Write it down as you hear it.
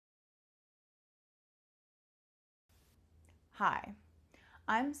Hi,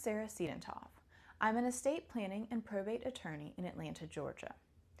 I'm Sarah Siedentopf. I'm an estate planning and probate attorney in Atlanta, Georgia.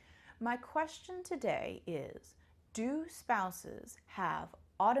 My question today is, do spouses have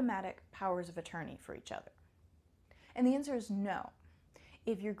automatic powers of attorney for each other? And the answer is no.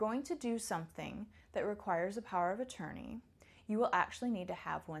 If you're going to do something that requires a power of attorney, you will actually need to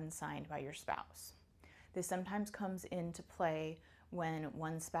have one signed by your spouse. This sometimes comes into play when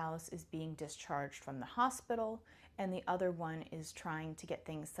one spouse is being discharged from the hospital and the other one is trying to get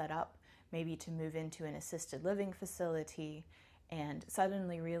things set up, maybe to move into an assisted living facility, and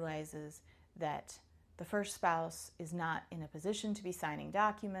suddenly realizes that the first spouse is not in a position to be signing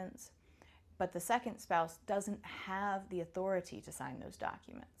documents, but the second spouse doesn't have the authority to sign those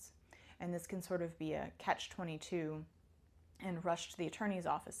documents. And this can sort of be a catch-22 and rush to the attorney's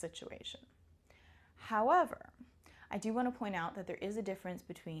office situation. However, I do want to point out that there is a difference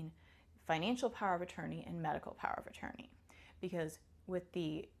between financial power of attorney and medical power of attorney, because with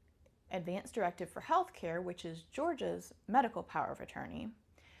the advanced directive for healthcare, which is Georgia's medical power of attorney,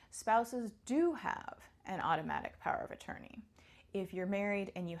 spouses do have an automatic power of attorney. If you're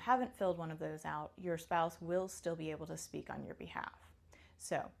married and you haven't filled one of those out, your spouse will still be able to speak on your behalf.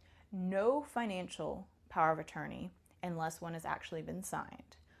 So, no financial power of attorney unless one has actually been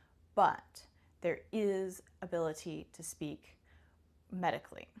signed, but there is ability to speak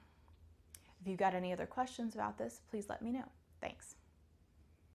medically. If you've got any other questions about this, please let me know. Thanks.